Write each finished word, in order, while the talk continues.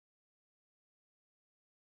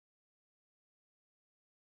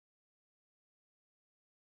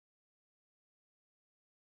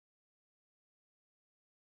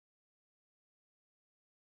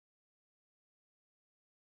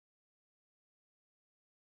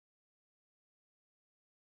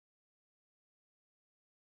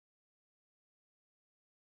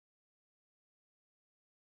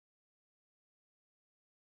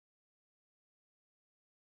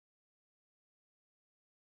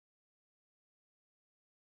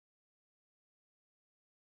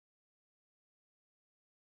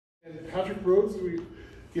And Patrick Rhodes, we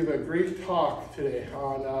give a great talk today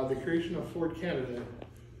on the creation of Ford Canada.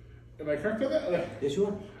 Am I correct on that? Yes, you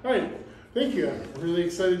are. All right, thank you. I'm really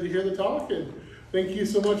excited to hear the talk, and thank you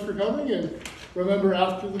so much for coming. And remember,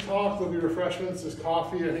 after the talk, there'll be refreshments, there's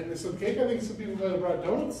coffee, I think there's some cake. I think some people might have brought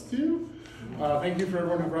donuts too. Thank you for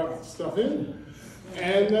everyone who brought stuff in.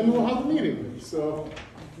 And then we'll have a meeting. So,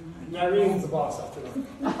 Irene's the boss after that.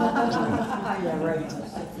 Yeah, right.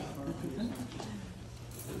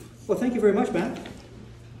 Well, thank you very much, Matt.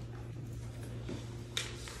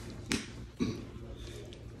 I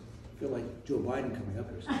feel like Joe Biden coming up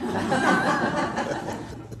here.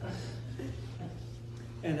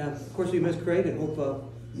 And of course, we miss Craig and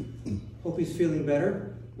hope he's feeling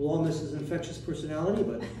better. We'll all miss his infectious personality,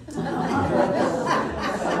 but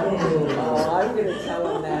Oh, I'm going to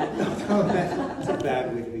tell him that. it's a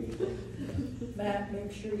bad way to be. Matt,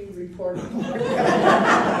 make sure you report it.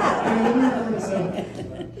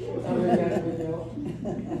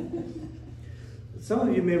 Some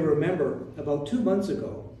of you may remember about 2 months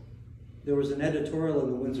ago, there was an editorial in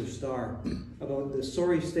the Windsor Star about the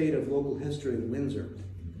sorry state of local history in Windsor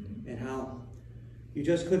and how you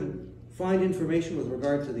just couldn't find information with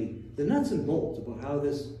regard to the nuts and bolts about how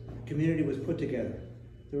this community was put together.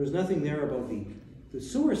 There was nothing there about the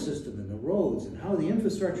sewer system and the roads and how the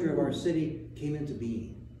infrastructure of our city came into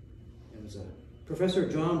being. It was Professor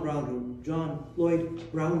John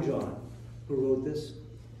Lloyd Brown who wrote this,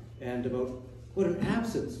 and about what an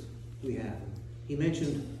absence we have. He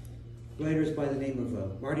mentioned writers by the name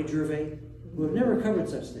of Marty Gervais, who have never covered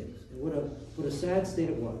such things, and what a sad state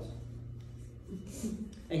it was.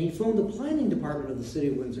 And he phoned the planning department of the city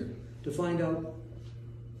of Windsor to find out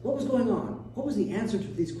what was going on. What was the answer to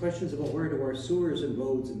these questions about where do our sewers and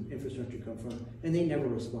roads and infrastructure come from? And they never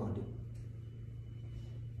responded.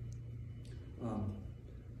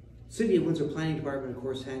 City of Windsor Planning Department, of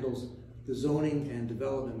course, handles the zoning and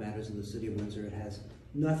development matters of the City of Windsor. It has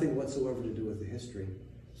nothing whatsoever to do with the history.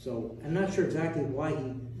 So I'm not sure exactly why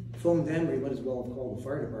he phoned them, or he might as well have called the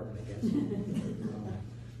fire department, I guess.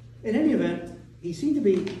 In any event, he seemed to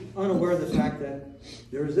be unaware of the fact that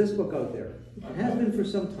there is this book out there. It has been for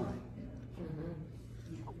some time.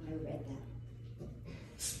 I read that.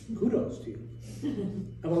 Kudos to you.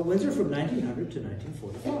 About Windsor from 1900 to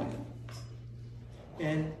 1945.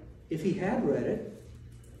 And if he had read it,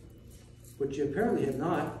 which he apparently had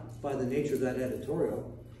not by the nature of that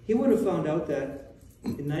editorial, he would have found out that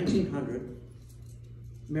in 1900,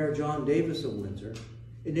 Mayor John Davis of Windsor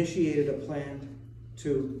initiated a plan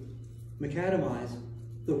to macadamize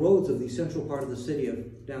the roads of the central part of the city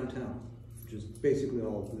of downtown, which is basically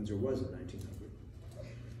all Windsor was in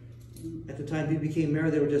 1900. At the time he became mayor,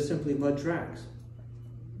 they were just simply mud tracks.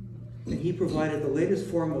 And he provided the latest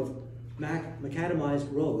form of macadamized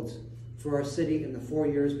roads for our city in the 4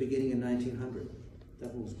 years beginning in 1900.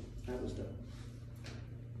 That was done.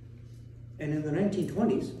 And in the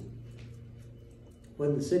 1920s,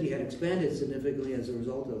 when the city had expanded significantly as a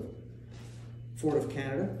result of Ford of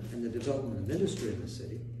Canada and the development of industry in the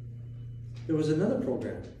city, there was another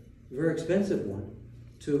program, a very expensive one,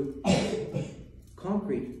 to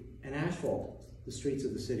concrete and asphalt the streets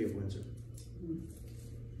of the city of Windsor.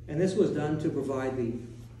 And this was done to provide the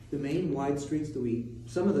main wide streets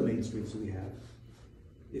some of the main streets that we have.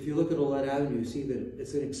 If you look at Olet Avenue, you see that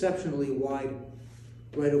it's an exceptionally wide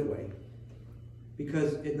right-of-way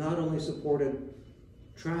because it not only supported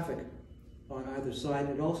traffic on either side,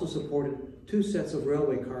 it also supported 2 sets of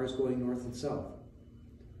railway cars going north and south.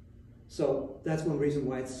 So that's one reason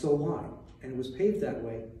why it's so wide, and it was paved that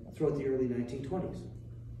way throughout the early 1920s.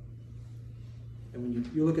 And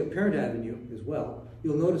when you look at Parent Avenue as well,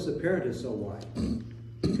 you'll notice that Parent is so wide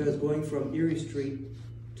because going from Erie Street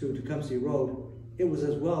to Tecumseh Road, it was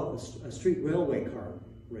as well a street railway car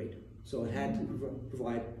rate. So it had to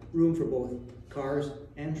provide room for both cars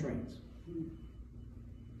and trains.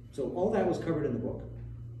 So all that was covered in the book,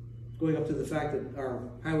 going up to the fact that our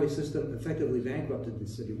highway system effectively bankrupted the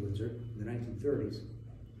city of Windsor in the 1930s.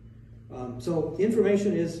 So the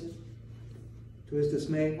information is, to his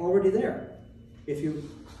dismay, already there if you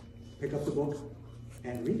pick up the book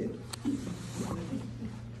and read it.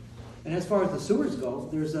 And as far as the sewers go,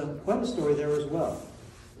 there's quite a story there as well.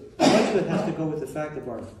 Much of it has to go with the fact of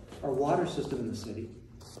our water system in the city,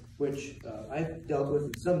 which I've dealt with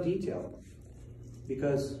in some detail,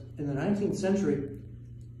 because in the 19th century,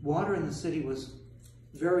 water in the city was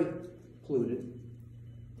very polluted,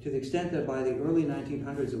 to the extent that by the early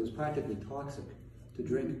 1900s, it was practically toxic to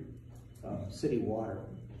drink city water.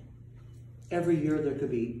 Every year there could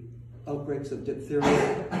be outbreaks of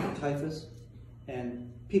diphtheria, typhus, and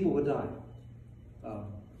people would die.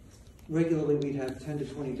 regularly we'd have 10 to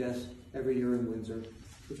 20 deaths every year in Windsor,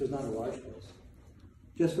 which was not a large place,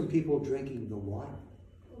 just from people drinking the water.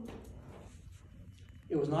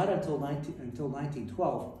 It was not until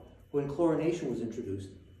 1912 when chlorination was introduced,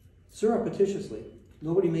 surreptitiously.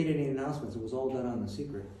 Nobody made any announcements. It was all done on the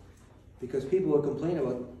secret. Because people would complain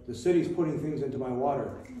about the city's putting things into my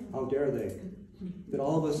water. How dare they? But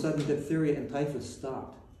all of a sudden diphtheria and typhus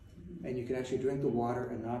stopped. And you could actually drink the water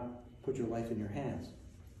and not put your life in your hands.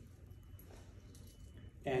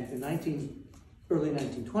 And in early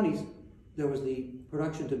 1920s, there was the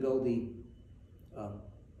production to build the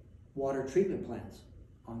water treatment plants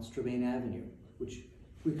on Strabane Avenue, which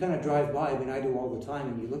we kind of drive by. I mean, I do all the time,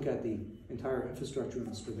 and you look at the entire infrastructure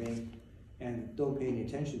in Strabane and don't pay any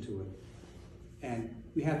attention to it. And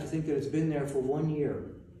we have to think that it's been there for 1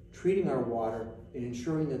 year, treating our water and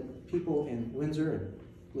ensuring that people in Windsor and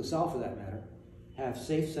LaSalle, for that matter, have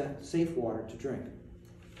safe water to drink.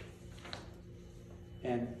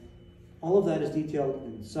 And all of that is detailed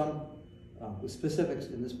in some with specifics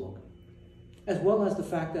in this book, as well as the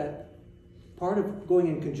fact that part of going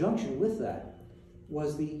in conjunction with that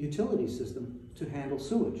was the utility system to handle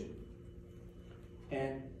sewage.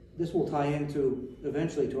 And this will tie into,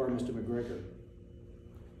 eventually, to our Mr. McGregor.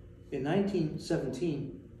 In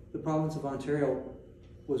 1917, the province of Ontario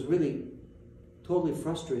was really totally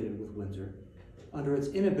frustrated with Windsor under its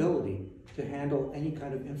inability to handle any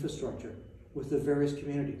kind of infrastructure with the various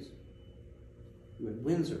communities. You had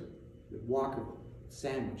Windsor, you had Walkerville,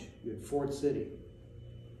 Sandwich, you had Fort City.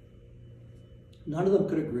 None of them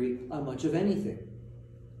could agree on much of anything.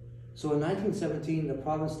 So in 1917, the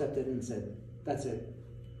province stepped in and said, that's it.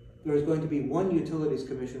 There is going to be one utilities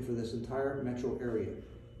commission for this entire metro area,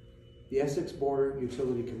 the Essex Border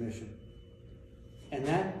Utility Commission. And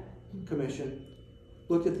that commission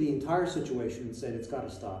looked at the entire situation and said, it's got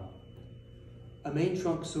to stop. A main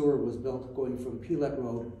trunk sewer was built going from Pilet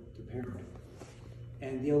Road to Parrot.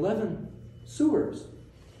 And the 11 sewers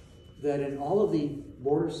that in all of the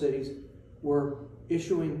border cities were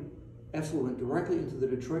issuing effluent directly into the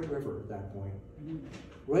Detroit River at that point,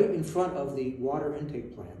 right in front of the water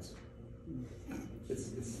intake plants.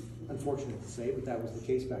 It's unfortunate to say, but that was the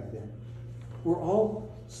case back then. Were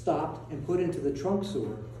all stopped and put into the trunk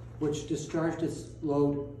sewer, which discharged its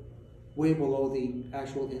load way below the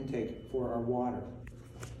actual intake for our water.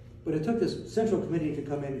 But it took this central committee to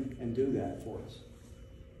come in and do that for us.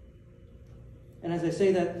 And as I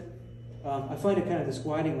say that, I find it kind of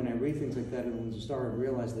disquieting when I read things like that in the Windsor Star and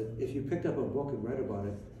realize that if you picked up a book and read about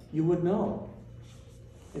it, you would know,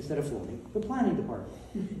 instead of fooling the planning department.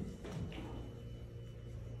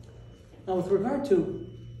 Now, with regard to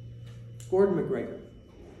Gordon McGregor,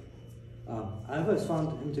 I've always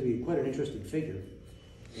found him to be quite an interesting figure.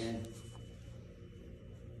 And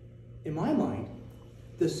in my mind,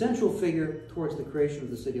 the central figure towards the creation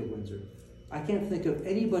of the city of Windsor, I can't think of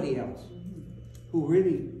anybody else who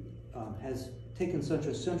really has taken such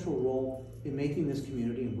a central role in making this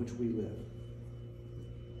community in which we live.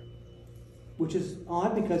 Which is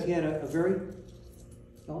odd because he had a very,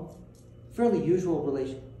 fairly usual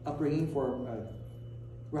upbringing for a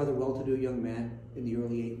rather well-to-do young man in the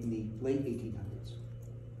late 1800s.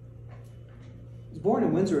 He was born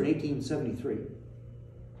in Windsor in 1873,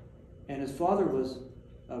 and his father was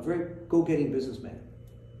a very go-getting businessman,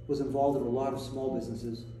 was involved in a lot of small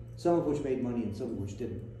businesses, some of which made money and some of which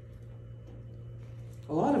didn't.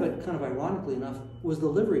 A lot of it, kind of ironically enough, was the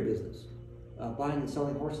livery business, buying and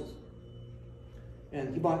selling horses.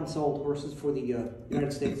 And he bought and sold horses for the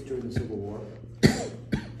United States during the Civil War,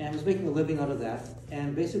 and was making a living out of that,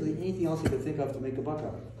 and basically anything else he could think of to make a buck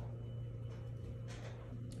out of.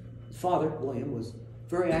 His father, William, was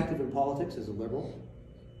very active in politics as a liberal,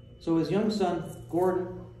 so his young son,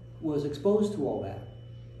 Gordon, was exposed to all that,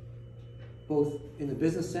 both in the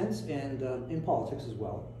business sense and in politics as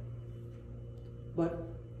well. But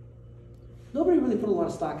nobody really put a lot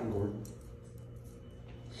of stock in Gordon.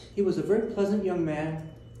 He was a very pleasant young man,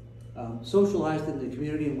 socialized in the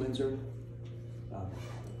community in Windsor,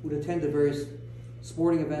 would attend the various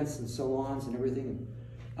sporting events and salons and everything.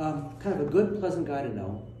 Kind of a good, pleasant guy to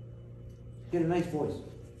know. He had a nice voice.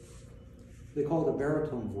 They called it a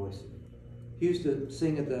baritone voice. He used to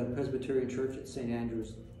sing at the Presbyterian Church at St.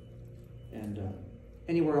 Andrews, and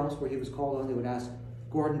anywhere else where he was called on, they would ask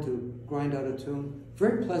Gordon to grind out a tune.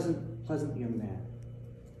 Very pleasant young man.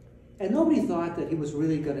 And nobody thought that he was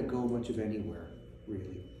really going to go much of anywhere,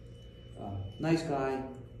 really. Nice guy.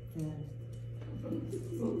 Yeah.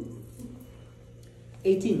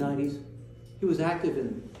 1890s, he was active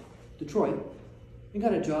in Detroit and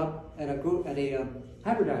got a job at a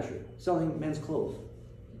haberdashery selling men's clothes.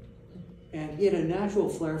 And he had a natural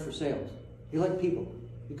flair for sales. He liked people.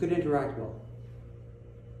 He could interact well.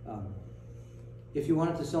 If you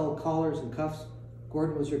wanted to sell collars and cuffs,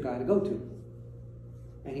 Gordon was your guy to go to.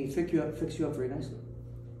 And he'd fix you up very nicely.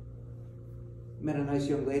 Met a nice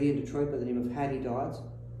young lady in Detroit by the name of Hattie Dodds,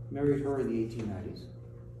 married her in the 1890s,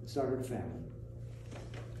 and started a family.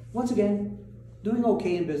 Once again, doing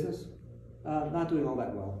okay in business, not doing all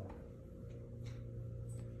that well.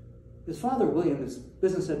 His father, William, his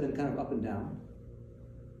business had been kind of up and down.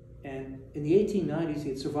 And in the 1890s, he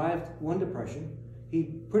had survived one depression.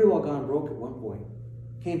 He'd pretty well gone broke at one point,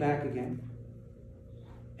 came back again,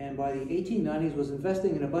 and by the 1890s was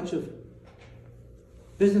investing in a bunch of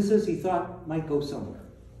businesses he thought might go somewhere.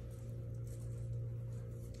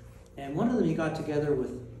 And one of them he got together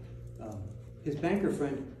with his banker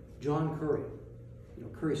friend, John Curry,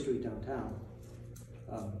 Curry Street downtown.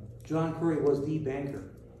 John Curry was the banker,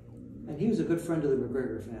 and he was a good friend of the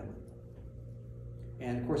McGregor family.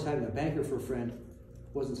 And of course, having a banker for a friend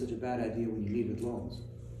wasn't such a bad idea when you needed loans.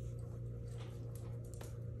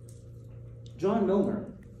 John Milner,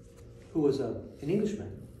 who was an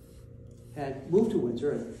Englishman, had moved to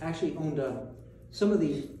Windsor and actually owned some of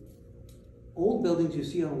the old buildings you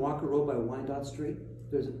see on Walker Road by Wyandotte Street.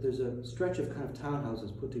 There's a stretch of kind of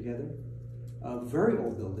townhouses put together, very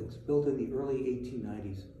old buildings, built in the early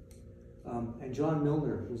 1890s. And John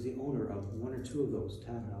Milner was the owner of one or two of those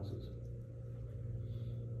townhouses.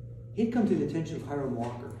 He'd come to the attention of Hiram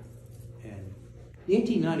Walker. And in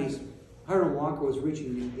the 1890s, Hiram Walker was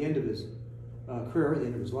reaching the end of his career, the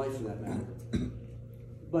end of his life for that matter.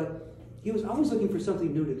 But he was always looking for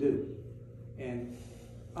something new to do. And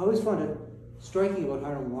I always found it striking about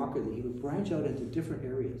Hiram Walker that he would branch out into different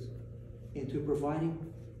areas, into providing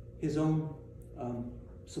his own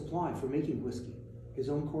supply for making whiskey, his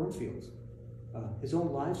own cornfields, his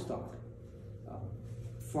own livestock,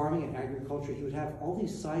 farming and agriculture. He would have all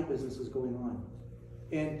these side businesses going on.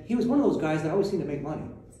 And he was one of those guys that always seemed to make money.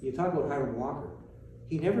 You talk about Hiram Walker.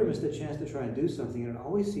 He never missed a chance to try and do something, and it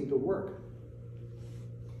always seemed to work.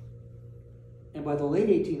 And by the late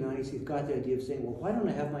 1890s, he got the idea of saying, well, why don't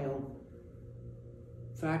I have my own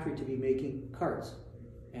factory to be making carts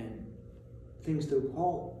and things to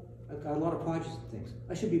haul? I've got a lot of projects and things.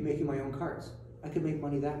 I should be making my own carts. I could make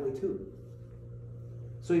money that way too.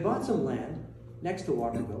 So he bought some land next to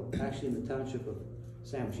Walkerville, actually in the township of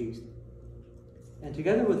Sandwich East. And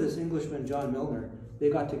together with this Englishman, John Milner, they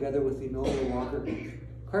got together with the Milner Walker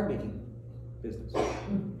cart making business.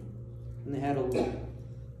 And they had a little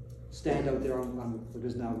stand out there on what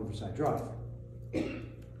is now Riverside Drive.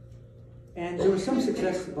 And there was some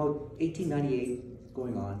success about 1898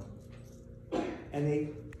 going on. And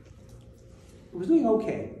it was doing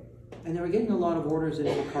okay. And they were getting a lot of orders in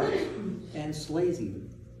for carts and sleighs even.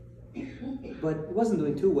 But it wasn't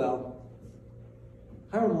doing too well.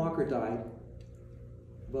 Hiram Walker died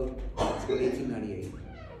about 1898.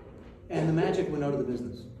 And the magic went out of the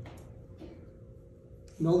business.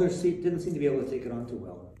 Milner didn't seem to be able to take it on too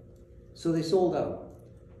well. So they sold out.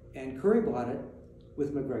 And Curry bought it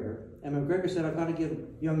with McGregor. And McGregor said, I've got to give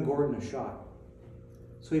young Gordon a shot.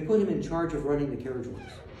 So he put him in charge of running the carriage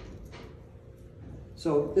works.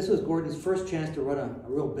 So this was Gordon's first chance to run a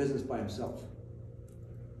real business by himself.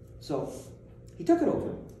 So he took it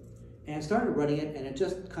over and started running it, and it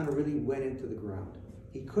just kind of really went into the ground.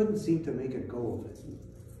 He couldn't seem to make a go of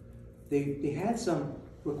it. They had some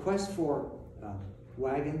requests for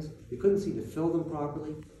wagons. They couldn't seem to fill them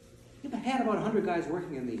properly. He had about 100 guys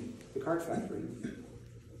working in the cart factory,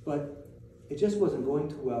 but it just wasn't going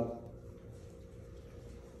too well.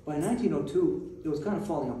 By 1902, it was kind of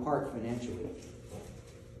falling apart financially.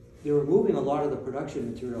 They were moving a lot of the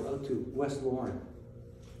production material out to West Lorne.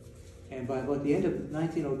 And by about the end of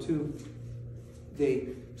 1902, they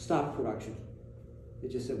stopped production. They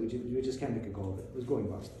just said, we just can't make a go of it. It was going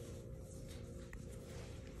bust.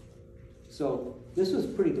 So this was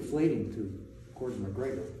pretty deflating to Gordon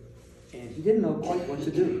McGregor. And he didn't know quite what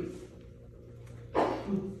to do.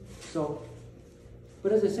 So,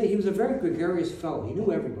 but as I say, he was a very gregarious fellow. He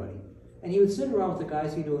knew everybody. And he would sit around with the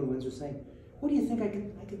guys he knew in Windsor saying, what do you think I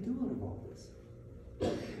could do out of all this?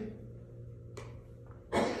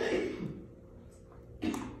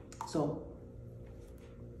 So,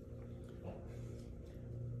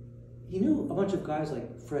 he knew a bunch of guys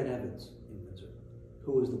like Fred Evans in Windsor,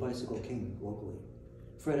 who was the bicycle king locally.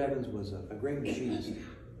 Fred Evans was a great machinist,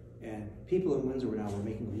 and people in Windsor now were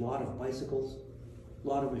making a lot of bicycles, a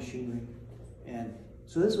lot of machinery, and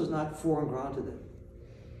so this was not foreign ground to them.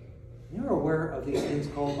 They were aware of these things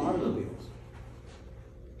called automobiles.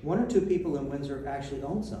 One or two people in Windsor actually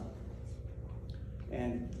owned some.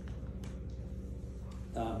 And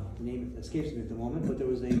the name escapes me at the moment, but there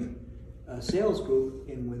was a sales group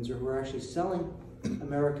in Windsor who were actually selling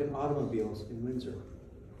American automobiles in Windsor.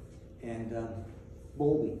 And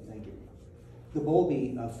Bowlby, thank you. The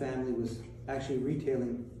Bowlby family was actually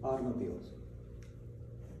retailing automobiles.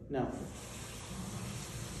 Now,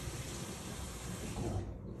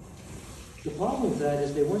 the problem with that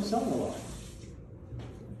is they weren't selling a lot.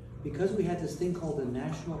 Because we had this thing called the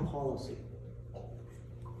national policy.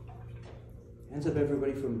 Hands up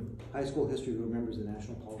everybody from high school history who remembers the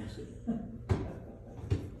national policy.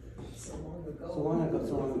 So long ago. So long ago,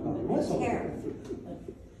 so long ago. It was so long Here. ago.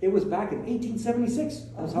 It was back in 1876.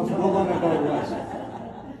 That's how long ago it was.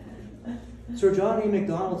 Sir John A.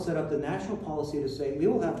 Macdonald set up the national policy to say we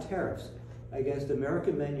will have tariffs against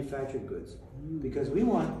American manufactured goods because we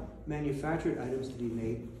want manufactured items to be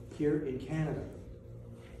made here in Canada.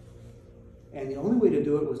 And the only way to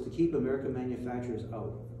do it was to keep American manufacturers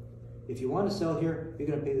out. If you want to sell here, you're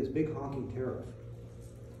going to pay this big honking tariff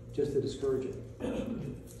just to discourage it.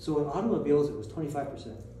 So in automobiles, it was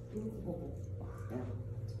 25%. Yeah.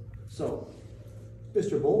 So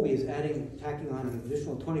Mr. Bowlby is tacking on an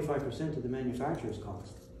additional 25% to the manufacturer's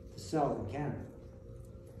cost to sell in Canada.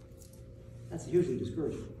 That's hugely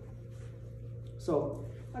discouraging. So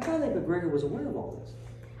a guy like McGregor was aware of all this.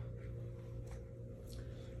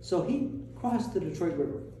 So he crossed the Detroit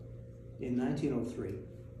River in 1903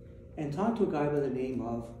 and talked to a guy by the name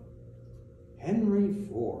of Henry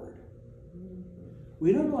Ford.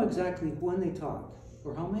 We don't know exactly when they talked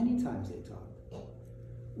or how many times they talked.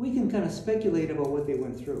 We can kind of speculate about what they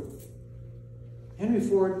went through. Henry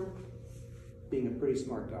Ford, being a pretty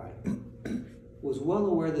smart guy, was well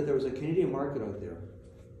aware that there was a Canadian market out there,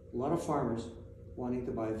 a lot of farmers wanting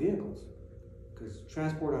to buy vehicles, because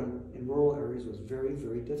transport in rural areas was very,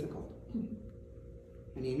 very difficult.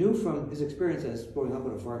 And he knew from his experience as growing up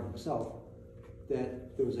on a farm himself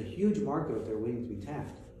that there was a huge market out there waiting to be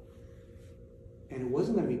tapped. And it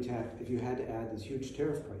wasn't going to be tapped if you had to add this huge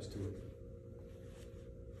tariff price to it.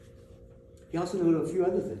 He also knew a few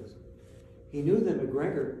other things. He knew that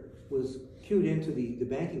McGregor was cued into the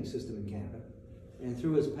banking system in Canada, and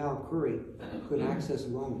through his pal Curry could access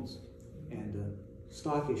loans and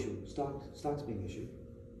stocks being issued.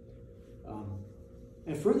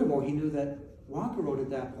 And furthermore, he knew that Walker Road at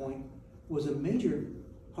that point was a major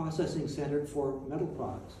processing center for metal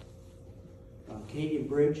products. Canadian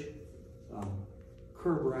Bridge,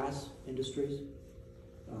 Kerr Brass Industries.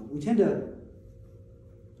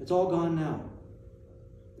 It's all gone now.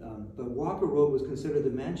 But Walker Road was considered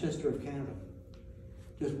the Manchester of Canada.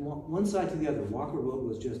 Just one side to the other. Walker Road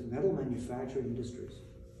was just metal manufacturing industries.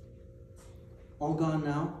 All gone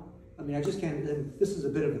now. I mean, I just can't, this is a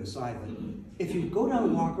bit of an aside, but if you go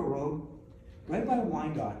down Walker Road, right by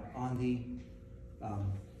Wyandotte on the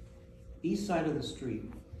east side of the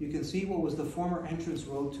street, you can see what was the former entrance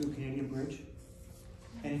road to Canadian Bridge.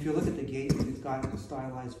 And if you look at the gate, it's got a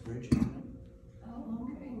stylized bridge on it. Oh,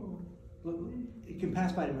 okay. Look, you can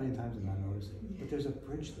pass by it a million times and not notice it, but there's a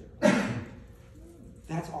bridge there.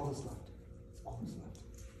 That's all that's left. That's all that's left.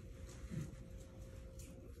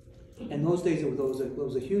 In those days, it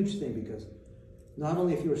was a huge thing because not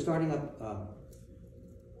only if you were starting up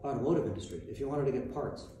automotive industry, if you wanted to get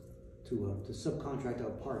parts, to subcontract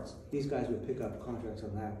out parts, these guys would pick up contracts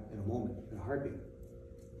on that in a moment, in a heartbeat.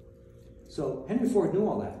 So Henry Ford knew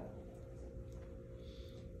all that.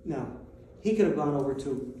 Now, he could have gone over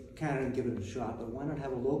to Canada and given it a shot, but why not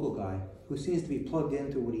have a local guy who seems to be plugged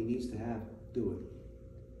into what he needs to have do it?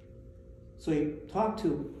 So he talked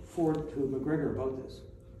to McGregor about this.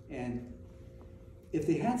 And if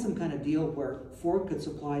they had some kind of deal where Ford could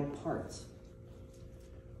supply parts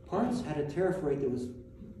had a tariff rate that was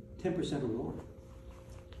 10% or lower.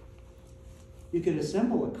 You could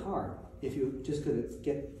assemble a car if you just could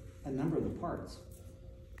get a number of the parts.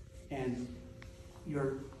 And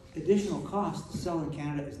your additional cost to sell in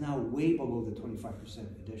Canada is now way below the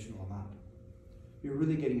 25% additional amount. You're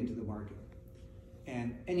really getting into the market.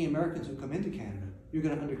 And any Americans who come into Canada, you're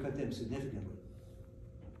going to undercut them significantly.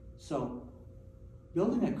 So,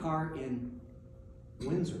 building a car in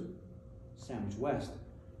Windsor, Sandwich West,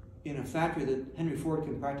 in a factory that Henry Ford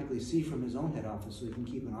can practically see from his own head office so he can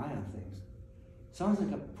keep an eye on things, sounds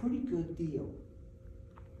like a pretty good deal.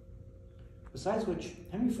 Besides which,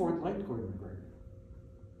 Henry Ford liked Gordon McGregor.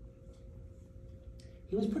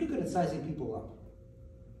 He was pretty good at sizing people up.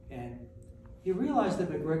 And he realized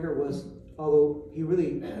that McGregor was, although he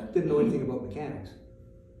really didn't know anything about mechanics,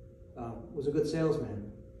 was a good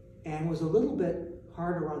salesman, and was a little bit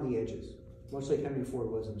hard around the edges, much like Henry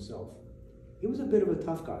Ford was himself. He was a bit of a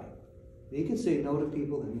tough guy. He could say no to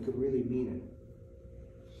people and he could really mean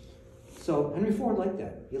it. So Henry Ford liked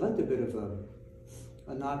that. He liked a bit of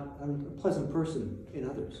a not unpleasant person in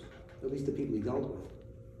others, at least the people he dealt with.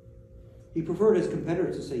 He preferred his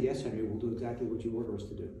competitors to say, yes, Henry, we'll do exactly what you order us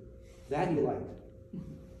to do. That he liked.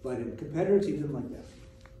 But in competitors, he didn't like that.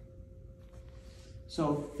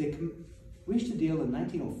 So they reached a deal in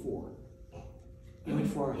 1904 in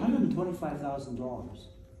which for $125,000,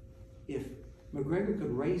 if McGregor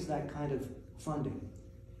could raise that kind of funding,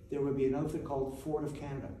 there would be an outfit called Ford of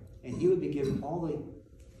Canada, and he would be given all the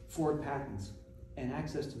Ford patents and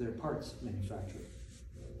access to their parts manufacturing.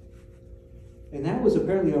 And that was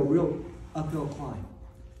apparently a real uphill climb,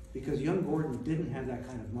 because young Gordon didn't have that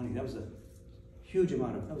kind of money. That was a huge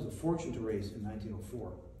amount that was a fortune to raise in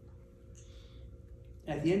 1904.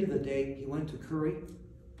 At the end of the day, he went to Currie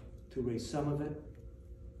to raise some of it.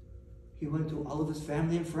 He went to all of his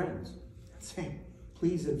family and friends saying,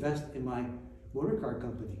 please invest in my motor car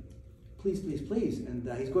company. Please, please, please. And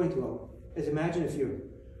he's going to, as imagine if your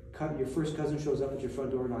first cousin shows up at your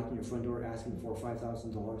front door, knocking your front door, asking for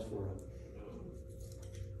 $5,000 for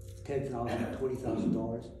 $10,000,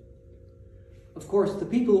 $20,000. Of course, the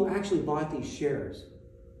people who actually bought these shares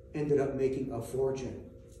ended up making a fortune.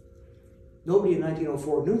 Nobody in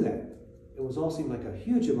 1904 knew that. It was all seemed like a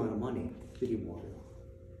huge amount of money that he wanted.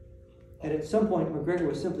 And at some point, McGregor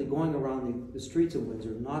was simply going around the streets of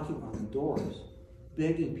Windsor, knocking on the doors,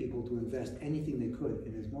 begging people to invest anything they could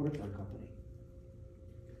in his motor car company.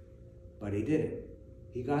 But he did it.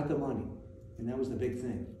 He got the money, and that was the big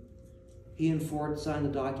thing. He and Ford signed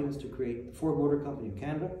the documents to create the Ford Motor Company of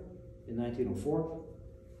Canada in 1904.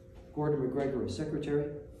 Gordon McGregor was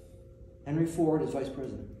secretary. Henry Ford is vice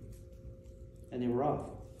president. And they were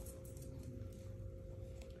off.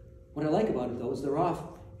 What I like about it, though, is they're off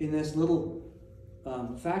in this little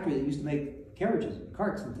factory that used to make carriages,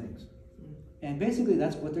 carts and things. And basically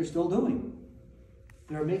that's what they're still doing.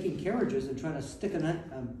 They're making carriages and trying to stick a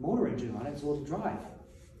motor engine on it so it'll drive.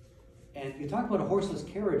 And you talk about a horseless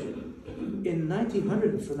carriage, in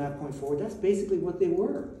 1900 from that point forward, that's basically what they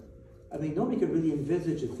were. I mean, nobody could really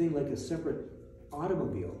envisage a thing like a separate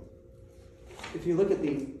automobile. If you look at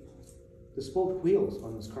the spoke wheels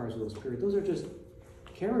on those cars of those periods, those are just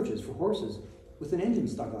carriages for horses with an engine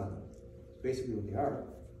stuck on them. That's basically what they are.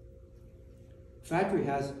 The factory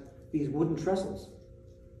has these wooden trestles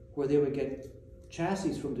where they would get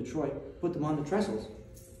chassis from Detroit, put them on the trestles,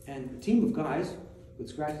 and a team of guys would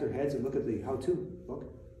scratch their heads and look at the how-to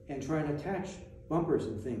book and try and attach bumpers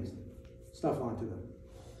and things, stuff onto them,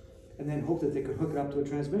 and then hope that they could hook it up to a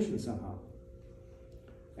transmission somehow.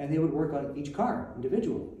 And they would work on each car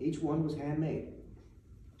individually. Each one was handmade.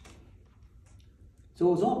 So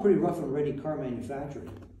it was all pretty rough and ready car manufacturing.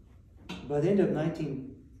 By the end of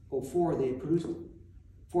 1904, they had produced,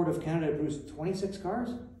 Ford of Canada had produced 26 cars.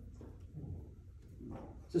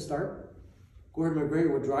 It's a start. Gordon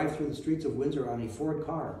McGregor would drive through the streets of Windsor on a Ford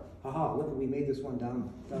car. Haha, look, we made this one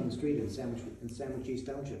down the street in Sandwich East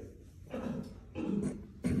Township.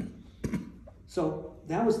 So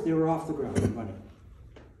they were off the ground and running.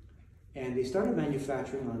 And they started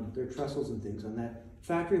manufacturing on their trestles and things on that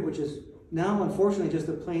factory, which is now, unfortunately, just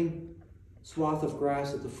a plain swath of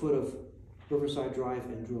grass at the foot of Riverside Drive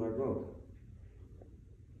and Drillard Road.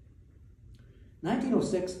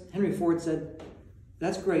 1906, Henry Ford said,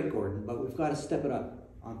 that's great, Gordon, but we've got to step it up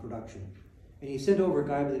on production. And he sent over a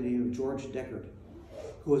guy by the name of George Deckard,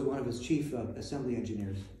 who was one of his chief assembly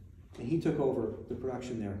engineers. And he took over the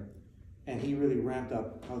production there. And he really ramped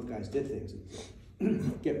up how the guys did things.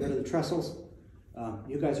 Get rid of the trestles.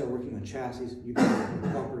 You guys are working on chassis. You guys are working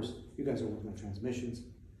on bumpers. You guys are working on transmissions.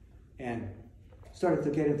 And started to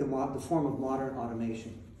get into the form of modern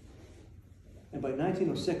automation. And by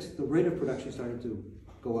 1906, the rate of production started to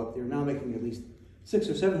go up. They're now making at least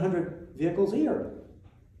 600 or 700 vehicles a year.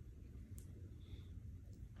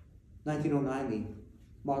 1909, the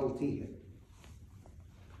Model T hit.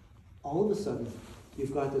 All of a sudden,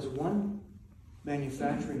 you've got this one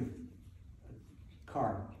manufacturing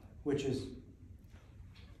car, which is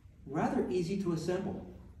rather easy to assemble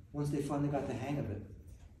once they finally got the hang of it,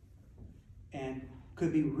 and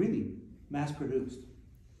could be really mass-produced.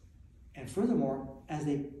 And furthermore, as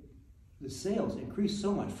the sales increased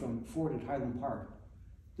so much from Ford at Highland Park,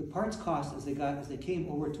 the parts costs as they came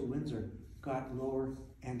over to Windsor got lower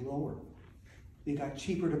and lower. They got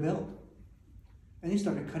cheaper to build. And they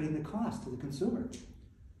started cutting the cost to the consumer.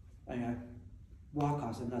 Raw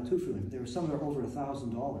costs, I'm not too familiar. They were somewhere over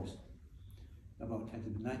 $1,000 about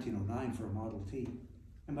 1909 for a Model T.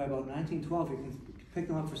 And by about 1912, you can pick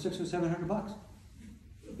them up for $600 or $700.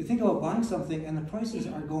 You think about buying something and the prices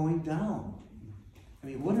are going down. I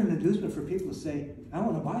mean, what an inducement for people to say, I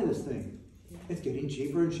want to buy this thing. It's getting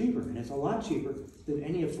cheaper and cheaper, and it's a lot cheaper than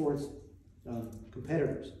any of Ford's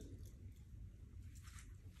competitors.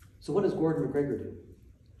 So what does Gordon McGregor do?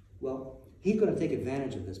 Well, he's going to take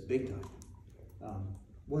advantage of this big time.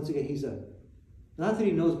 Once again, not that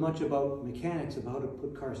he knows much about mechanics, about how to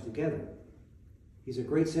put cars together. He's a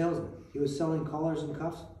great salesman. He was selling collars and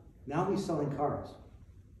cuffs. Now he's selling cars.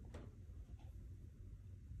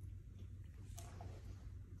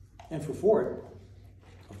 And for Ford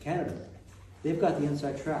of Canada, they've got the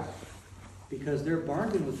inside track, because their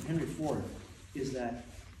bargain with Henry Ford is that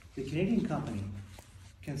the Canadian company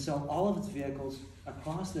can sell all of its vehicles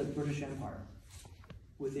across the British Empire,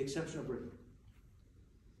 with the exception of Britain.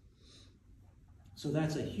 So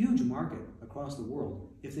that's a huge market across the world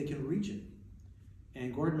if they can reach it.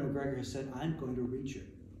 And Gordon McGregor has said, I'm going to reach it.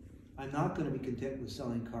 I'm not going to be content with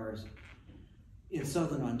selling cars in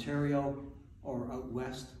southern Ontario or out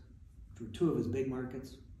west for two of his big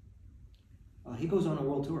markets. He goes on a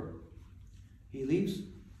world tour. He leaves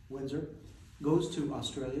Windsor, goes to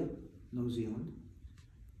Australia, New Zealand,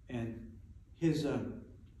 and his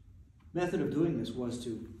method of doing this was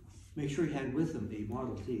to make sure he had with him a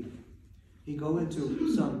Model T. He'd go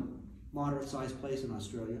into some moderate-sized place in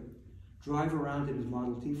Australia, drive around in his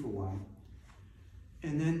Model T for a while,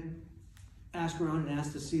 and then ask around and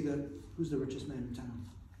ask to see who's the richest man in town.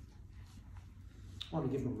 I want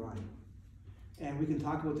to give him a ride. And we can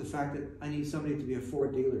talk about the fact that I need somebody to be a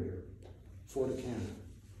Ford dealer here, Ford of Canada.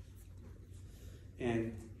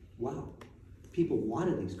 And wow, people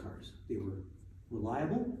wanted these cars. They were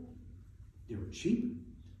reliable, they were cheap,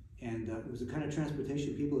 and it was the kind of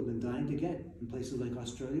transportation people have been dying to get in places like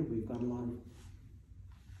Australia. We've got a lot of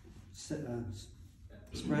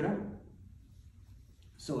spread out.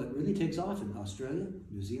 So it really takes off in Australia,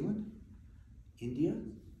 New Zealand, India,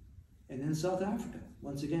 and then South Africa,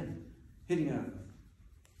 once again, hitting a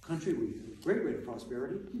country with a great rate of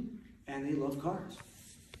prosperity, and they love cars.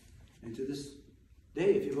 And to this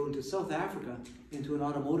day, if you go into South Africa, into an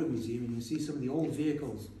automotive museum, and you see some of the old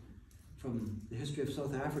vehicles from the history of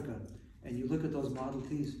South Africa, and you look at those Model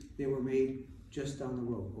Ts, they were made just down the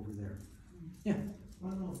road over there. Yeah?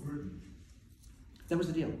 That was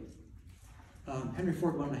the deal. Henry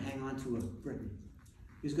Ford wanted to hang on to Britain.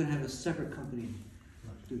 He was going to have a separate company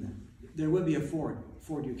do that. There would be a Ford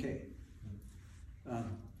UK.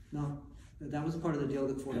 No, that was part of the deal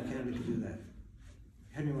that Ford of Canada could do that.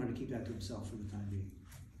 Henry wanted to keep that to himself for the time being.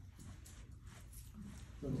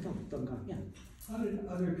 Yeah. How did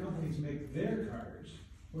other companies make their cars?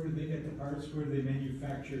 Where did they get the parts? Where did they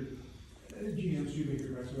manufacture GM,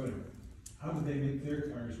 Studebaker parts, whatever? How did they make their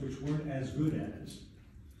cars, which weren't as good as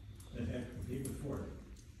that had to compete with Ford?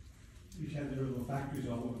 Each had their little factories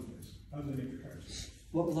all over the place. How did they make their cars?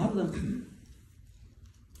 Well, a lot of them,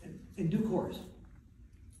 in due course,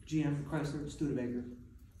 GM, Chrysler, Studebaker,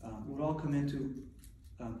 would all come into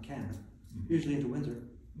Canada, usually into Windsor,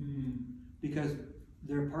 because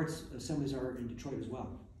their parts assemblies are in Detroit as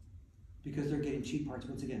well, because they're getting cheap parts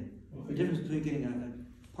once again. Well, the difference between getting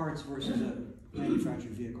parts versus a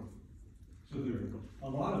manufactured vehicle. So a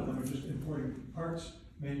lot of them are just importing parts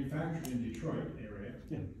manufactured in Detroit area,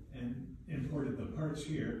 and imported the parts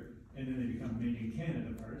here, and then they become made in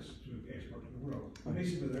Canada parts to export to the world. Right.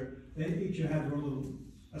 Basically, they each have their own little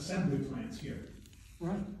assembly plants here.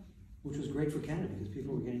 Right, which was great for Canada because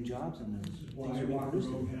people were getting jobs and then this is why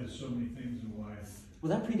Brode has so many things and why. Well,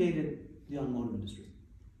 that predated the automotive industry.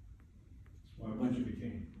 That's why Windsor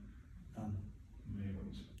became many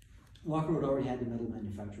ways. Walker Road already had the metal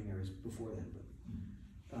manufacturing areas before that,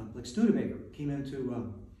 but like Studebaker came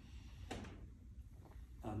into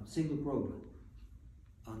St. Luke Road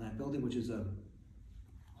on that building, which is a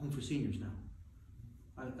home for seniors now.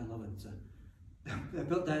 I love it. It's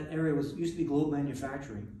that area used to be Globe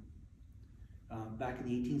Manufacturing. Back in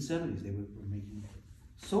the 1870s, they were making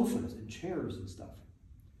sofas and chairs and stuff.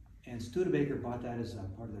 And Studebaker bought that as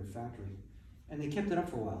part of their factory. And they kept it up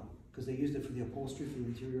for a while because they used it for the upholstery, for the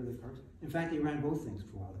interior of their cars. In fact, they ran both things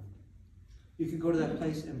for a while. You could go to that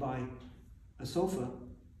place and buy a sofa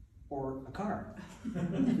or a car.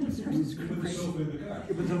 It's put the sofa in the car.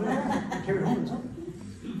 You put the sofa in the car, carry it home and sofa.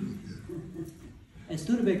 And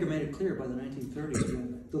Studebaker made it clear by the 1930s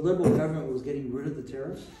that the Liberal government was getting rid of the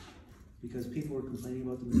tariffs because people were complaining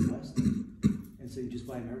about the Midwest. And so you just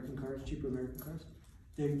buy American cars, cheaper American cars.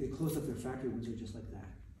 They closed up their factory in Windsor just like that.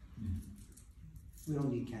 We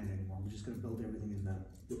don't need Canada anymore. We're just going to build everything in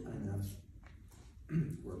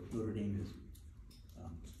where Notre Dame is.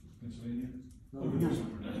 Pennsylvania?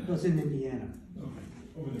 No, it's in Indiana. Okay,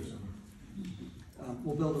 over there somewhere.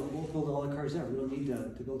 We'll build all the cars there. We don't need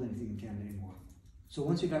to build anything in Canada anymore. So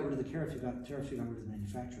once you got rid of the tariff, you got rid of the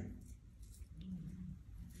manufacturing.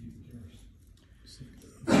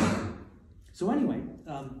 So anyway,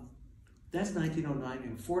 that's 1909,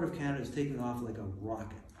 and Ford of Canada is taking off like a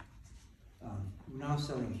rocket. We're now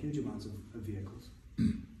selling huge amounts of vehicles.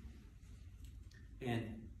 And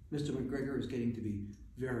Mr. McGregor is getting to be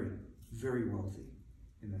very, very wealthy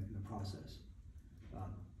in the process.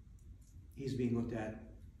 He's being looked at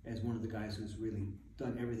as one of the guys who's really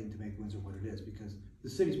done everything to make Windsor what it is, because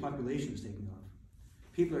the city's population is taking off.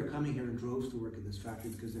 People are coming here in droves to work at this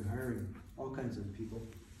factory because they're hiring all kinds of people.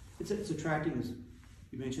 It's attracting, as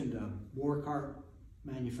you mentioned, war car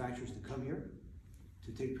manufacturers to come here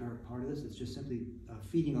to take part of this. It's just simply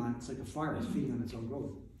feeding on, it's like a fire, it's feeding on its own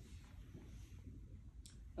growth.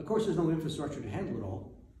 Of course, there's no infrastructure to handle it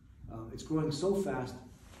all. It's growing so fast,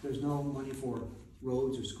 there's no money for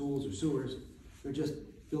roads or schools or sewers. They're just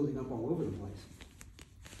building up all over the place.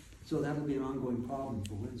 So that will be an ongoing problem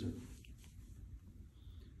for Windsor.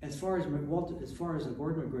 As far as Gordon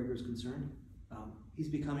McGregor is concerned, he's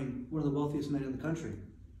becoming one of the wealthiest men in the country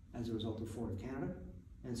as a result of Ford of Canada,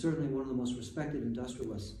 and certainly one of the most respected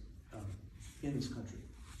industrialists in this country.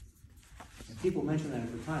 And people mention that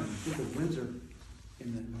at the time. You think of Windsor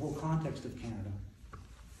in the whole context of Canada.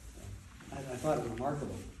 I thought it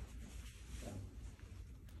remarkable.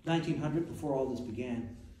 1900, before all this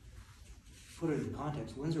began, put it in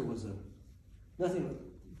context, Windsor was nothing but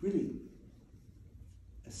really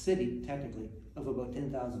a city, technically, of about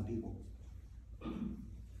 10,000 people.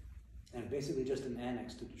 And basically just an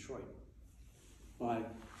annex to Detroit. By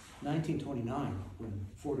 1929, when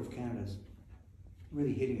Ford of Canada's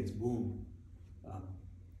really hitting its boom,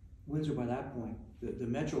 Windsor by that point, the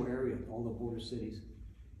metro area, all the border cities,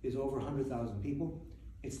 is over 100,000 people.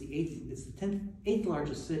 It's the eighth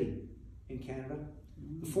largest city in Canada,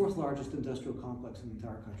 the fourth largest industrial complex in the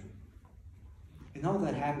entire country. And all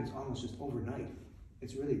that happens almost just overnight.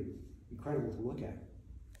 It's really incredible to look at.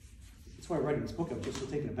 That's why writing this book, I was just so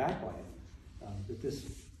taken aback by it. That this,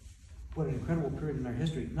 what an incredible period in our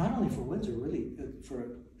history, not only for Windsor, really, for a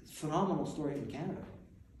phenomenal story in Canada.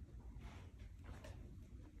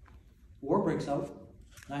 War breaks out,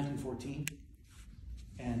 1914,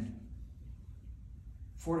 and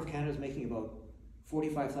Ford of Canada is making about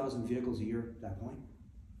 45,000 vehicles a year at that point.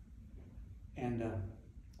 And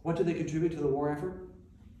what do they contribute to the war effort?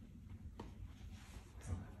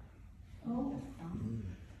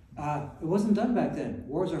 It wasn't done back then.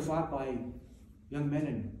 Wars are fought by young men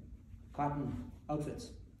in cotton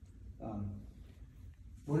outfits.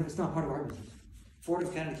 It's not part of our business. Ford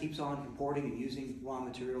of Canada keeps on importing and using raw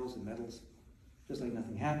materials and metals, just like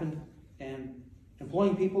nothing happened, and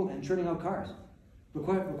employing people and churning out cars.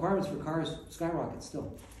 Requirements for cars skyrocket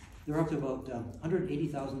still. They're up to about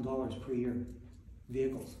 $180,000 per year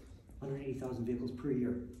vehicles. 180,000 vehicles per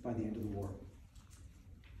year by the end of the war.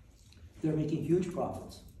 They're making huge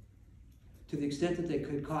profits, to the extent that they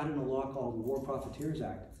could caught in a law called the War Profiteers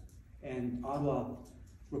Act. And Ottawa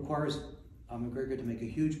requires McGregor to make a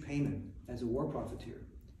huge payment as a war profiteer,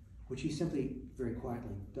 which he simply very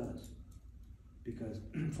quietly does, because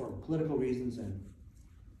for political reasons, and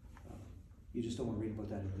you just don't want to read about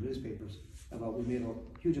that in the newspapers, about we made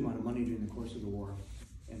a huge amount of money during the course of the war,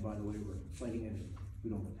 and by the way, we're fighting it and we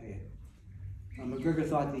don't want to pay it. McGregor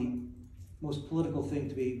thought the most political thing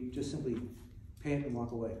to be just simply pay it and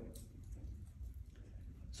walk away.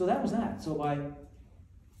 So that was that. So by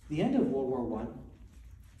the end of World War I,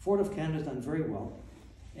 Ford of Canada has done very well,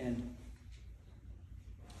 and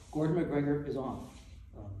Gordon McGregor is on.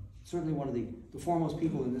 Certainly one of the foremost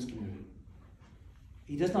people in this community.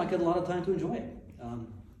 He does not get a lot of time to enjoy it.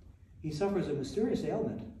 He suffers a mysterious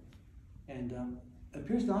ailment and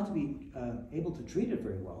appears not to be able to treat it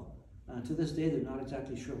very well. To this day, they're not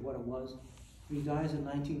exactly sure what it was. He dies in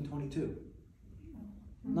 1922.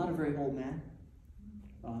 Not a very old man.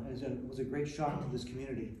 It was a great shock to this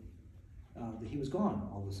community that he was gone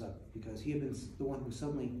all of a sudden, because he had been the one who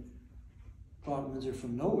suddenly brought Windsor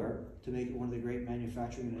from nowhere to make it one of the great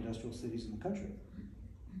manufacturing and industrial cities in the country.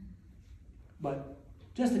 But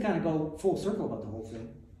just to kind of go full circle about the whole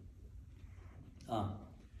thing,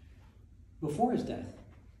 before his death,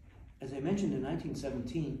 as I mentioned in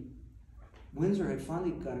 1917, Windsor had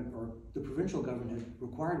finally the provincial government had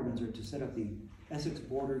required Windsor to set up the Essex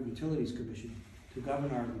Border Utilities Commission to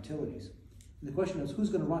govern our utilities. And the question is, who's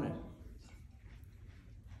going to run it?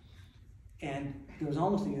 And there was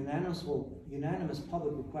almost a unanimous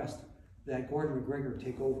public request that Gordon McGregor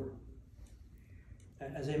take over.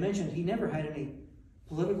 As I mentioned, he never had any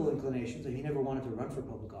political inclinations, and he never wanted to run for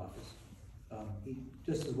public office. He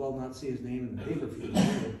just as well not see his name in the paper if he was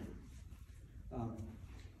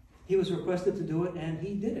he was requested to do it, and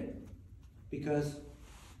he did it, because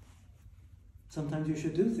sometimes you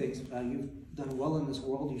should do things. You've done well in this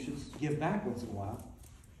world, you should give back once in a while.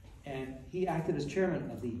 And he acted as chairman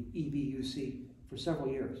of the EBUC for several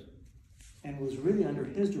years. And it was really under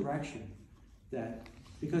his direction that,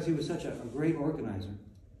 because he was such a great organizer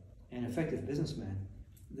and effective businessman,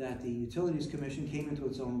 that the Utilities Commission came into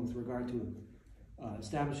its own with regard to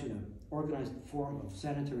establishing an organized form of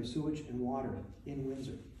sanitary sewage and water in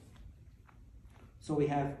Windsor. So we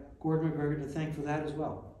have Gordon McGregor to thank for that as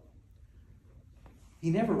well.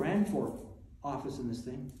 He never ran for office in this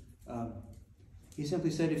thing. He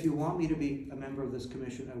simply said, if you want me to be a member of this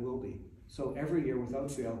commission, I will be. So every year,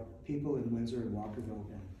 without fail, people in Windsor and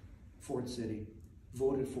Walkerville and Fort City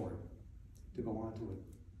voted for it to go on to it.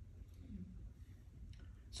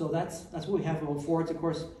 So that's what we have about Forts. Of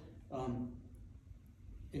course,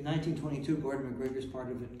 in 1922, Gordon McGregor's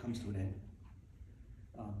part of it comes to an end.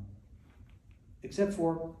 Except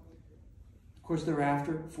for, of course,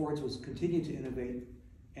 thereafter, Fords was continued to innovate,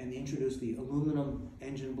 and they introduced the aluminum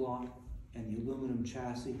engine block and the aluminum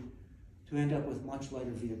chassis to end up with much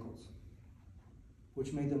lighter vehicles,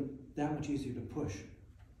 which made them that much easier to push.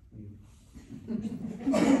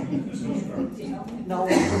 No,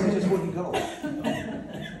 they just wouldn't go.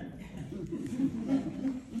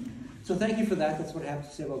 So thank you for that. That's what I have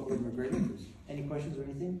to say about Gordon McGregor. Any questions or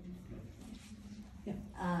anything? Yeah.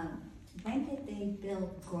 When did they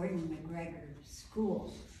build Gordon McGregor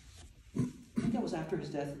School? I think that was after his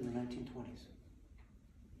death in the 1920s.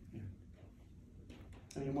 Yeah.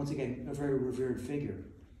 I mean, once again, a very revered figure.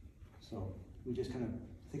 So we just kind of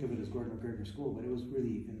think of it as Gordon McGregor School, but it was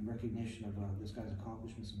really in recognition of this guy's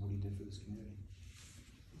accomplishments and what he did for this community.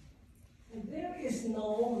 There is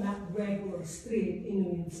no McGregor Street in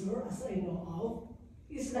Windsor, as I know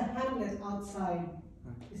of. Is the hamlet outside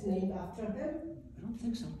is named after him? I don't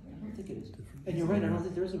think so. I don't think it is. And you're right, I don't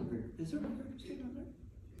think there is a McGregor. Is there a McGregor Street out there?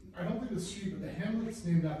 I don't think the street, but the hamlet's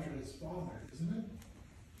named after his father, isn't it?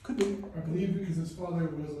 Could be. I believe because his father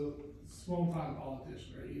was a small-time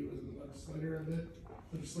politician, right? He was in the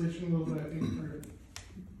legislation a little bit, I think, for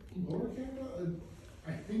Lower Canada.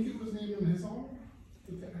 I think it was named in his honor,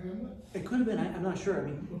 the hamlet. It could have been. I'm not sure. I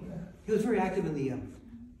mean, he was very active in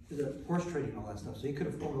the horse trading and all that stuff, so he could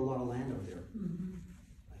have owned a lot of land out there.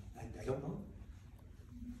 I don't know.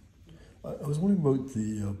 I was wondering about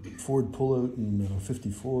the Ford pullout in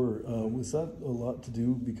 '54. Was that a lot to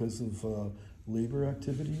do because of labor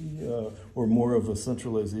activity, or more of a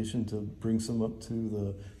centralization to bring some up to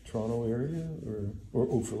the Toronto area, or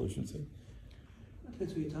Oakville, I should say?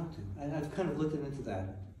 Depends who you talk to. I've kind of looked into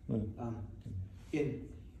that. There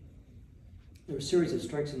were a series of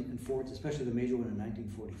strikes in Fords, especially the major one in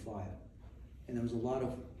 1945, and there was a lot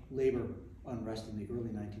of labor unrest in the early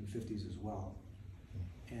 1950s as well.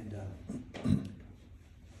 And to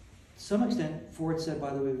some extent, Ford said,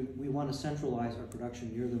 by the way, we want to centralize our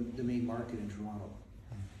production near the main market in Toronto.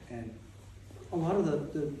 And a lot of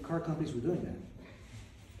the car companies were doing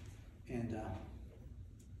that. And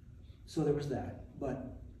so there was that.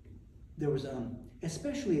 But there was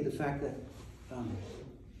especially the fact that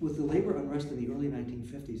with the labor unrest in the early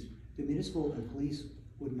 1950s, the municipal and police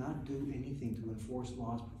would not do anything to enforce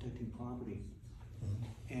laws protecting property.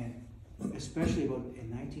 And especially in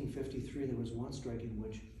 1953, there was one strike in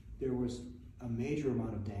which there was a major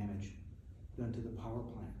amount of damage done to the power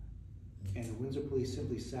plant. And the Windsor police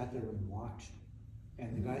simply sat there and watched.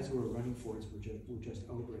 And the guys who were running for it were just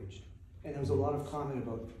outraged. And there was a lot of comment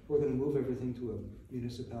about, we're going to move everything to a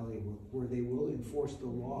municipality where they will enforce the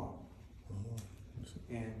law.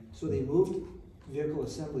 And so they moved vehicle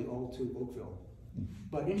assembly all to Oakville.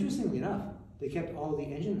 But interestingly enough, they kept all the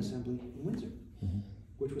engine assembly in Windsor,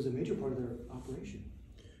 which was a major part of their operation.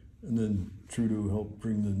 And then Trudeau helped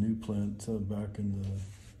bring the new plant back in the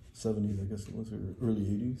 70s, I guess it was, or early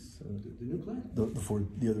 80s. The new plant?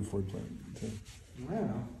 The other Ford plant. I don't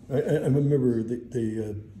know. I remember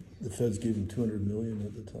the feds gave him $200 million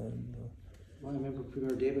at the time. Well, I remember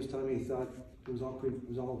Premier Davis telling me he thought it was all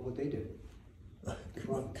what they did.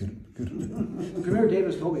 Good. Premier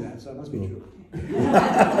Davis told me that, so it must be true. He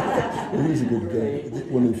was a good guy,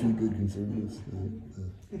 one of the few good conservatives.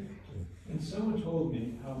 And someone told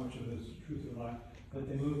me how much of this is truth or lie, that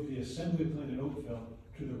they moved the assembly plant in Oakville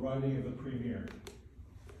to the riding of the Premier.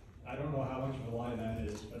 I don't know how much of a lie that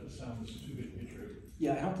is, but it sounds too good to be true.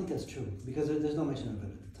 Yeah, I don't think that's true, because there's no mention of it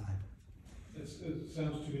at the time. It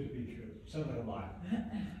sounds too good to be true. It sounds like a lie.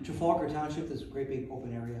 Trafalgar Township, this great big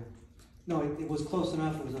open area. No, it was close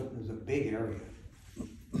enough. It was a big area.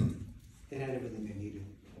 It had everything they needed.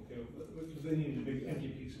 Okay, but they needed a big empty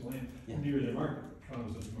piece of land near their market.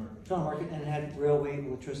 Toronto's the market. Toronto market, and it had railway,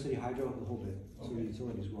 electricity, hydro, the whole bit. So the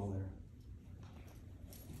utilities were all there.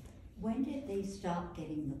 when did they stop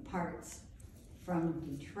getting the parts from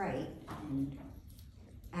Detroit and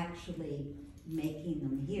actually making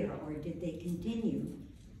them here? Or did they continue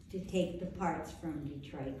to take the parts from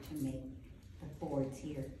Detroit to make the Fords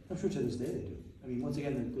here? I'm sure to this day they do. I mean, once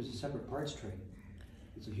again, there's a separate parts trade.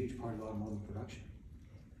 It's a huge part of automotive production.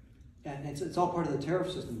 And it's all part of the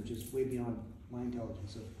tariff system, which is way beyond my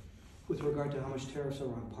intelligence. So, with regard to how much tariffs are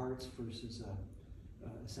on parts versus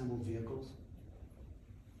assembled vehicles.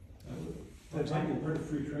 For example, part of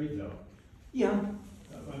free trade though. Yeah.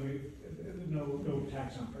 I mean, no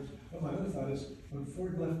tax on parts. But my other thought is, when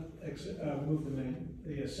Ford moved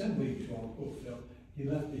the assembly to Oakville, he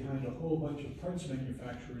left behind a whole bunch of parts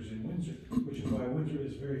manufacturers in Windsor, which is why Windsor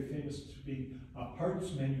is very famous to be a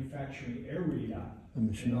parts manufacturing area. And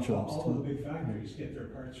machine shops all too. of the big factories get their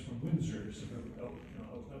parts from Windsor, suburban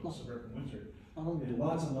Windsor. And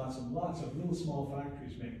lots and lots and lots of little small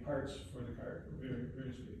factories make parts for the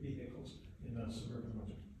various vehicles in suburban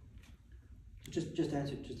Windsor. Just to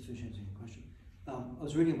finish answering your question. I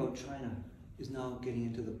was reading about China is now getting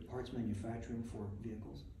into the parts manufacturing for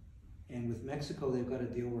vehicles. And with Mexico, they've got a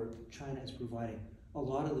deal where China is providing a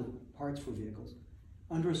lot of the parts for vehicles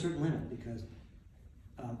under a certain limit, because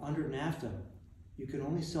under NAFTA, you can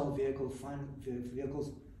only sell vehicles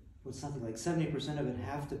with something like 70% of it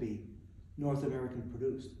have to be North American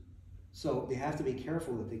produced. So they have to be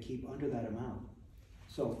careful that they keep under that amount.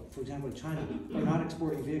 So, for example, China are not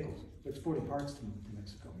exporting vehicles, they're exporting parts to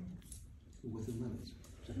Mexico within limits.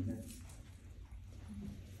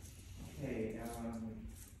 Okay,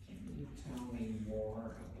 can you tell me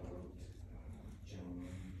more about John?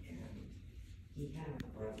 And he had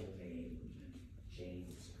a brother named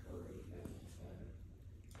James Curry, and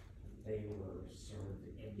they were sort of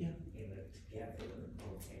in it together,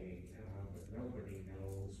 okay, but nobody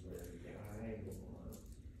knows where he died, or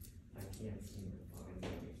I can't seem to find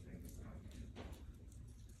anything about him.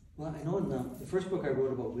 Well, I know in the first book I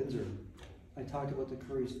wrote about Windsor, I talked about the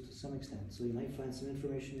Currys to some extent, so you might find some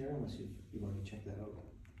information there, unless you've already checked that out.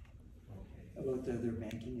 Okay. About their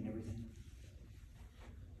banking and everything.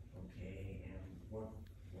 Okay, and what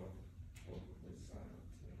was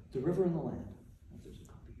that? The River and the Land. If there's a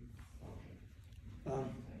copy here. Okay.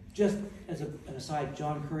 Just as an aside,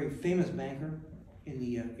 John Curry, famous banker in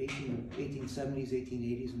the 1870s,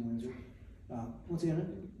 1880s in Windsor. Once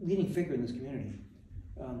again, a leading figure in this community.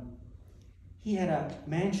 He had a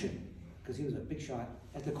mansion, because he was a big shot,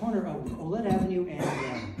 at the corner of Olette Avenue and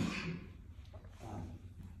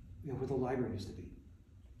where the library used to be.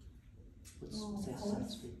 What's that side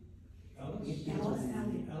street? Ellis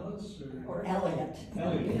Or Elliot.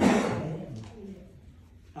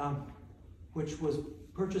 Which was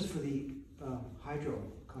purchased for the hydro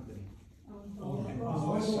company. on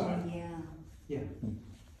the west side. Yeah. Yeah.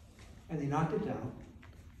 And they knocked it down,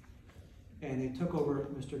 and they took over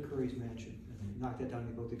Mr. Curry's mansion, and they knocked it down.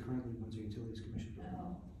 They built the currently Windsor Utilities Commission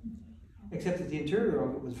building. Except that the interior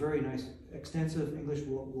of it was very nice, extensive English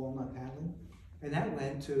walnut paneling, and that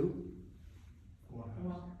went to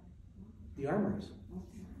the armories,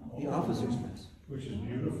 the officers' mess. Which is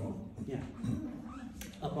beautiful. Yeah.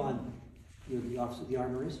 Up on the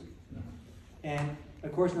armories. And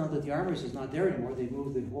of course, now that the armories is not there anymore, they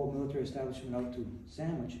moved the whole military establishment out to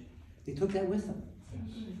Sandwich. They took that with them. Yes.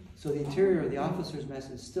 So the interior of the officers' mess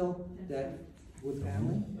is still that wood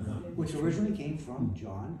paneling, which originally came from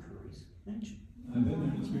John Curry's mansion. I've been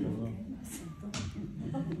there, it's beautiful.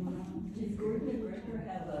 Did Gordon McGregor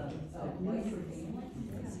have a wife or family?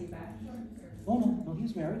 Is he bachelor? Oh no, he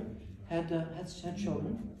was married, had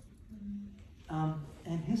children,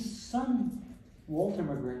 and his son Walter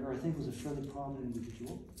McGregor, I think, was a fairly prominent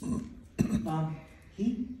individual.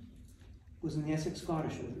 He was in the Essex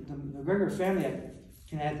Scottish. The McGregor family, I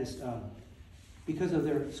can add this, because of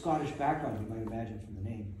their Scottish background, you might imagine from the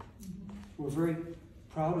name, were very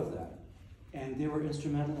proud of that. And they were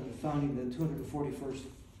instrumental in founding the 241st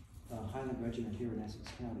Highland Regiment here in Essex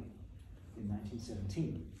County in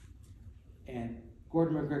 1917. And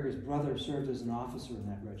Gordon McGregor's brother served as an officer in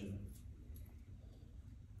that regiment.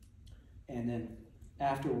 And then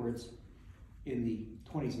afterwards, in the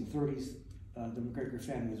 20s and 30s, the McGregor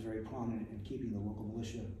family was very prominent in keeping the local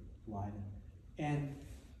militia alive. And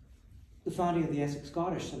the founding of the Essex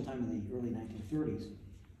Scottish sometime in the early 1930s,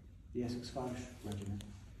 the Essex Scottish Regiment,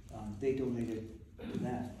 they donated to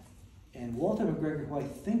that. And Walter McGregor, who I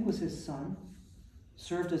think was his son,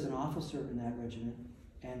 served as an officer in that regiment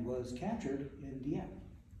and was captured in Dieppe.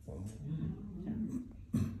 Yeah.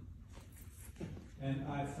 And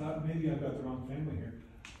I thought maybe I've got the wrong family here.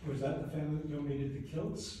 Was that the family that donated the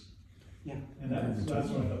kilts? Yeah. And that's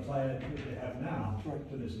what the plaid that they have now, Right.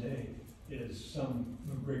 to this day. is some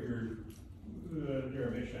McGregor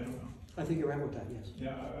derivation, I don't know. I think you're right with that, yes.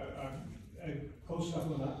 Yeah, I'm close enough,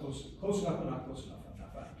 but not close enough on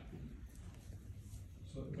that fact.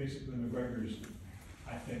 So basically, the McGregors,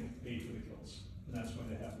 I think, paid for the kills, and that's why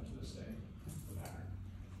they happen to this day, the pattern.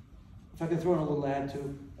 If I could throw in a little ad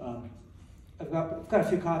too, I've got a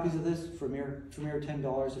few copies of this for mere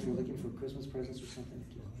 $10 if you're looking for Christmas presents or something.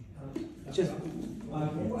 It's just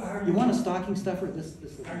you want a stocking stuffer. This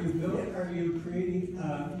Are you creating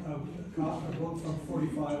a book from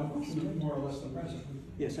 45 to more or less the present?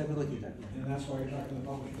 Yes, I've been looking at that. And that's why you're talking to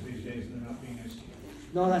publishers these days, and they're not being nice to you.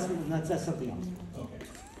 No, that's something else. Okay.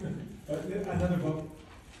 Another book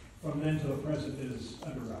from then to the present is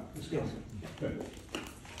under wrap. Yes. Good.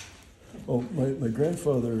 Well, my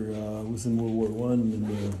grandfather was in World War I in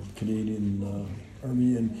the Canadian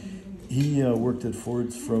Army, and he worked at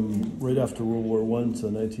Ford's from right after World War I to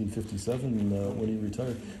 1957 when he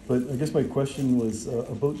retired. But I guess my question was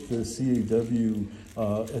about the CAW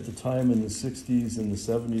at the time in the 60s and the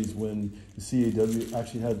 70s when the CAW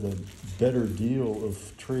actually had the better deal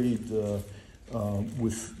of trade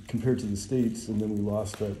with compared to the States, and then we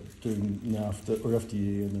lost that during NAFTA, or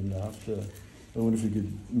FDA and then NAFTA. I wonder if you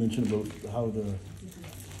could mention about how the...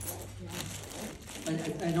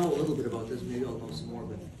 I know a little bit about this, maybe I'll know some more,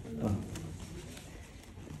 but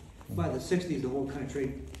by the 60s, the whole kind of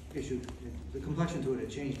trade issue, the complexion to it had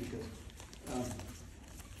changed because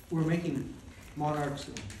we're making Monarchs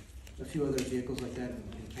and a few other vehicles like that in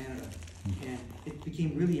Canada, and it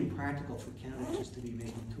became really impractical for Canada just to be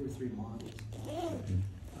making 2 or 3 models.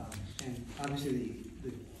 And obviously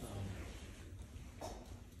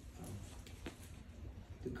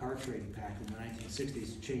the car trade pact in the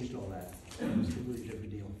 1960s changed all that. It was a completely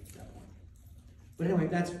different deal at that point. But anyway,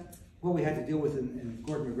 that's what we had to deal with in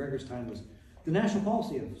Gordon McGregor's time was the national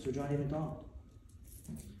policy of Sir John A. Macdonald.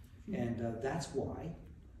 And that's why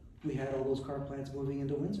we had all those car plants moving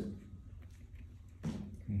into Windsor.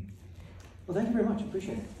 Well, thank you very much.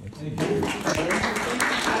 Appreciate it. Thank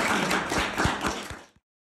you.